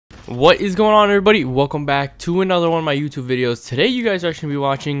What is going on, everybody? Welcome back to another one of my YouTube videos. Today you guys are actually going to be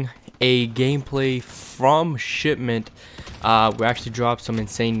watching a gameplay from Shipment. We actually dropped some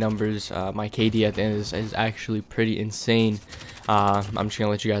insane numbers. My KD at the end is actually pretty insane. I'm just going to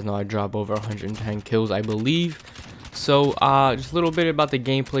let you guys know I dropped over 110 kills, I believe. So just a little bit about the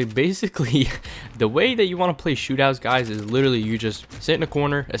gameplay. Basically, the way that you want to play shootouts, guys, is literally you just sit in a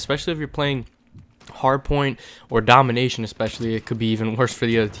corner, especially if you're playing hardpoint or domination. Especially, it could be even worse for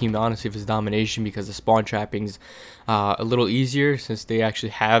the other team, honestly, if it's domination, because the spawn trapping's a little easier since they actually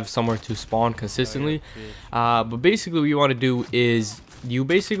have somewhere to spawn consistently. But basically what you want to do is you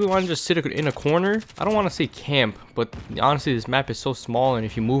basically want to just sit in a corner. I don't want to say camp, but honestly this map is so small, and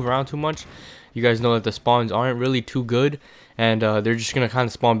if you move around too much, you guys know that the spawns aren't really too good, and they're just gonna kind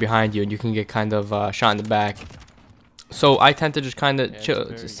of spawn behind you, and you can get kind of shot in the back. So I tend to just kind of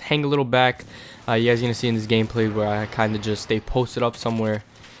just hang a little back. You guys are gonna see in this gameplay where I kind of just stay posted up somewhere,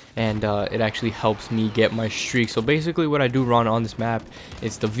 and it actually helps me get my streak. So basically what I do run on this map,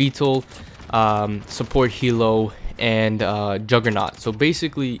 it's the VTOL, support helo, and Juggernaut. So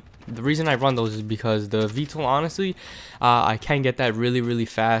basically the reason I run those is because the VTOL, honestly, I can get that really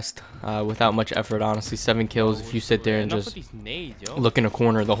fast without much effort. Honestly, 7 kills. If you sit there and just look in a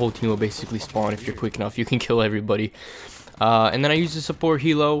corner, the whole team will basically spawn. If you're quick enough, you can kill everybody. And then I use the support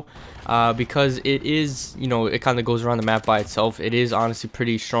helo because it is, you know, it kind of goes around the map by itself. It is honestly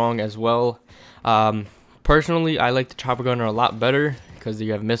pretty strong as well. Personally, I like the chopper gunner a lot better because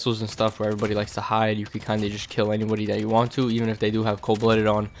you have missiles and stuff where everybody likes to hide. You can kind of just kill anybody that you want to, even if they do have cold-blooded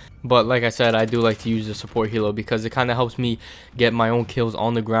on. But like I said, I do like to use the support helo because it kind of helps me get my own kills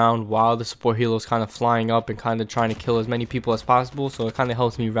on the ground while the support helo is kind of flying up and kind of trying to kill as many people as possible. So it kind of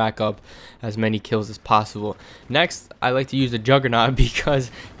helps me rack up as many kills as possible. Next, I like to use the Juggernaut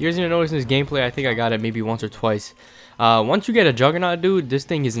because you guys are gonna notice in this gameplay, I think I got it maybe once or twice. Once you get a Juggernaut, dude, this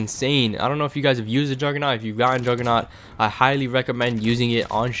thing is insane. I don't know if you guys have used a Juggernaut. If you've gotten Juggernaut, I highly recommend using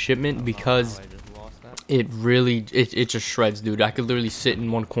it on Shipment because it really, it just shreds, dude. I could literally sit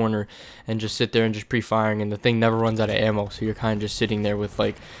in one corner and just sit there and just pre-firing, and the thing never runs out of ammo. So you're kind of just sitting there with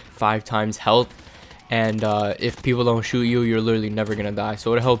like 5 times health. And if people don't shoot you, you're literally never going to die.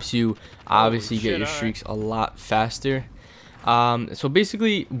 So it helps you obviously get your streaks a lot faster. So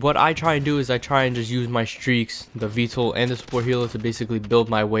basically what I try and do is I try and just use my streaks, the VTOL and the support helo, to basically build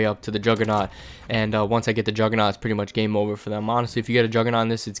my way up to the Juggernaut. And once I get the Juggernaut, it's pretty much game over for them. Honestly, if you get a Juggernaut in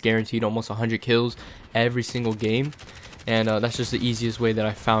this, it's guaranteed almost 100 kills every single game. And that's just the easiest way that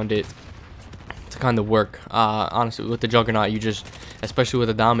I found it to kind of work. Honestly, with the Juggernaut, you just, especially with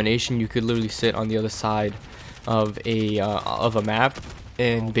the domination, you could literally sit on the other side of a map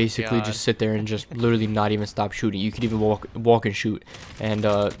and basically just sit there and just literally not even stop shooting. You could even walk and shoot, and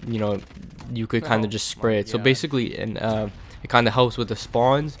you know, you could kind of just spray it. So basically, and it kind of helps with the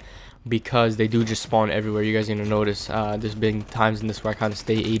spawns because they do just spawn everywhere. You guys are gonna notice there's been times in this where I kind of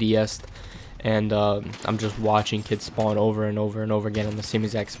stay ADS'd, and I'm just watching kids spawn over and over and over again in the same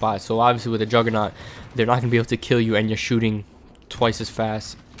exact spot. So obviously with a Juggernaut, they're not gonna be able to kill you, and you're shooting twice as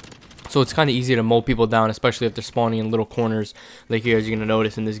fast. So it's kind of easy to mow people down, especially if they're spawning in little corners like you guys are going to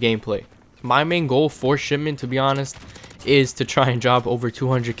notice in this gameplay. My main goal for Shipment, to be honest, is to try and drop over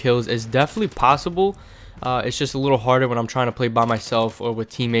 200 kills. It's definitely possible. It's just a little harder when I'm trying to play by myself or with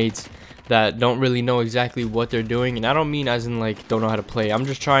teammates that don't really know exactly what they're doing. And I don't mean as in like don't know how to play. I'm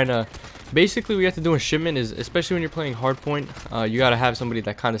just trying to... Basically, what you have to do in Shipment is, especially when you're playing hardpoint, you got to have somebody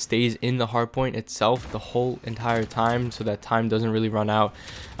that kind of stays in the hardpoint itself the whole entire time, so that time doesn't really run out.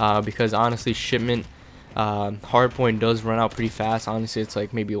 Because honestly, Shipment hardpoint does run out pretty fast. Honestly, it's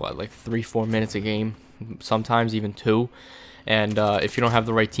like maybe what, like 3-4 minutes a game, sometimes even 2. And if you don't have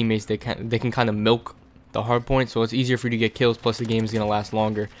the right teammates, they can kind of milk the hardpoint, so it's easier for you to get kills. Plus, the game is gonna last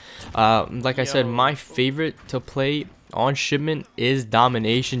longer. Like I said, my favorite to play on Shipment is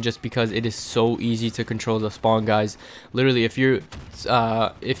domination, just because it is so easy to control the spawn, guys. Literally, if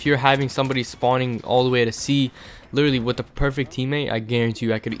you're having somebody spawning all the way to C, literally with the perfect teammate, I guarantee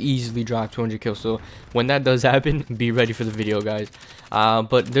you I could easily drop 200 kills. So when that does happen, be ready for the video, guys.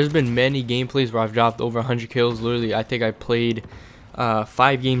 But there's been many gameplays where I've dropped over 100 kills. Literally, I think I played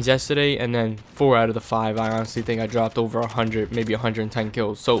 5 games yesterday, and then 4 out of the 5 I honestly think I dropped over 100, maybe 110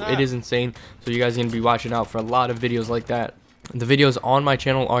 kills. So it is insane. So you guys are gonna be watching out for a lot of videos like that. The videos on my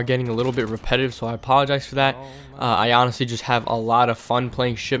channel are getting a little bit repetitive, so I apologize for that. I honestly just have a lot of fun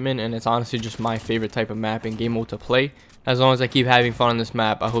playing Shipment, and it's honestly just my favorite type of map and game mode to play. As long as I keep having fun on this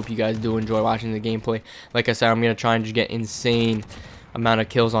map, I hope you guys do enjoy watching the gameplay. Like I said, I'm gonna try and just get insane amount of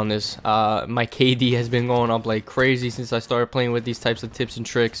kills on this. My KD has been going up like crazy since I started playing with these types of tips and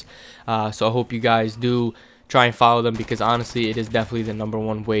tricks. So I hope you guys do try and follow them, because honestly it is definitely the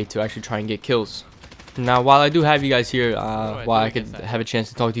 #1 way to actually try and get kills. Now, while I do have you guys here, while I could have a chance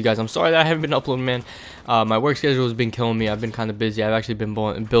to talk to you guys, I'm sorry that I haven't been uploading, man. My work schedule has been killing me. I've been kind of busy. I've actually been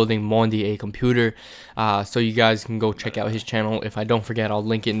building BaNii a computer, so you guys can go check out his channel. If I don't forget, I'll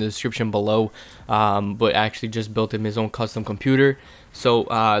link it in the description below. But actually just built him his own custom computer, so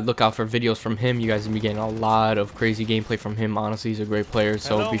look out for videos from him. You guys will be getting a lot of crazy gameplay from him. Honestly, he's a great player,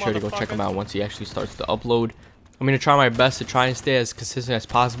 so be sure to go check him out once he actually starts to upload. I'm going to try my best to try and stay as consistent as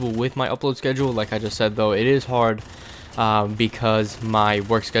possible with my upload schedule. Like I just said, though, it is hard because my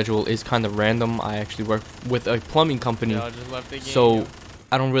work schedule is kind of random. I actually work with a plumbing company, so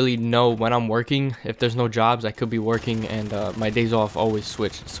I don't really know when I'm working. If there's no jobs, I could be working, and my days off always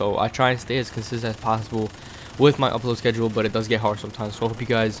switch. So I try and stay as consistent as possible with my upload schedule, but it does get hard sometimes. So I hope you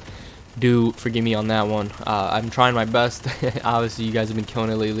guys do forgive me on that one. I'm trying my best. Obviously, you guys have been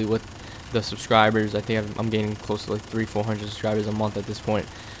killing it lately with the subscribers. I think I'm gaining close to like 300-400 subscribers a month at this point,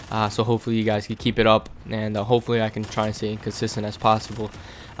 so hopefully you guys can keep it up, and hopefully I can try and stay consistent as possible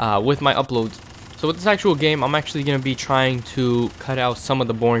with my uploads. So with this actual game, I'm actually going to be trying to cut out some of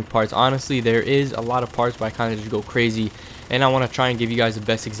the boring parts. Honestly, there is a lot of parts where I kind of just go crazy, and I want to try and give you guys the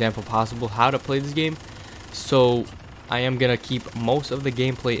best example possible how to play this game. So I am going to keep most of the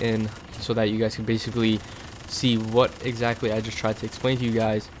gameplay in so that you guys can basically see what exactly I just tried to explain to you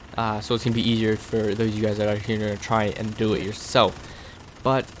guys. So it's going to be easier for those of you guys that are here to try and do it yourself.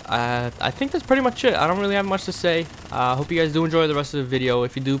 But I think that's pretty much it. I don't really have much to say. I hope you guys do enjoy the rest of the video.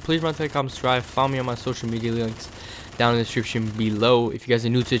 If you do, please run to the comment, subscribe. Follow me on my social media links down in the description below. If you guys are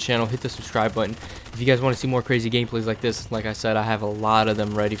new to the channel, hit the subscribe button. If you guys want to see more crazy gameplays like this, like I said, I have a lot of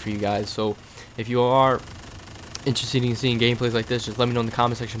them ready for you guys. So if you are interested in seeing gameplays like this, just let me know in the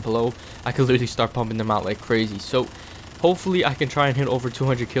comment section below. I could literally start pumping them out like crazy. So hopefully I can try and hit over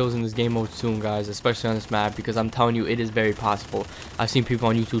 200 kills in this game mode soon, guys, especially on this map, because I'm telling you, it is very possible. I've seen people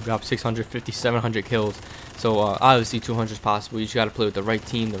on YouTube drop 650, 700 kills, so obviously 200 is possible. You just got to play with the right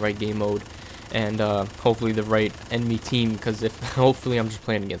team, the right game mode, and hopefully the right enemy team, because if hopefully I'm just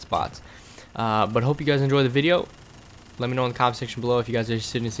playing against bots. But hope you guys enjoy the video. Let me know in the comment section below if you guys are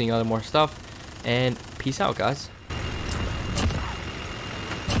interested in seeing other more stuff, and peace out, guys.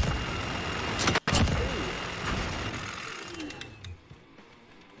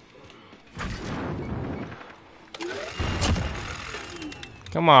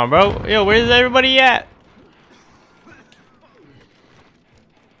 Come on, bro. Yo, where's everybody at?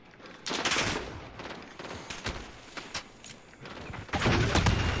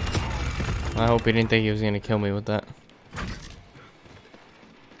 I hope he didn't think he was gonna kill me with that.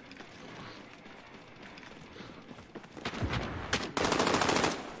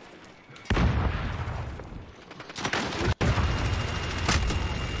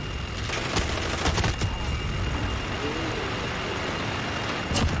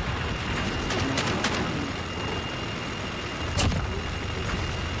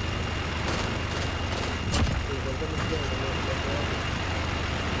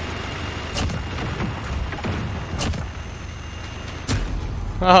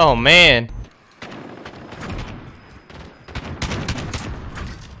 Oh man.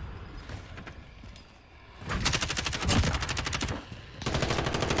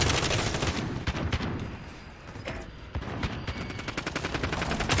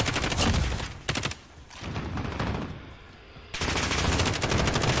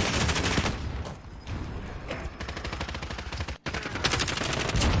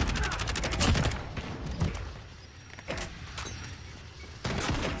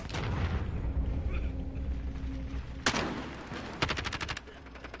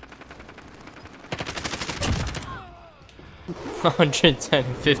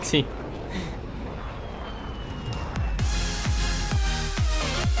 $110, 15.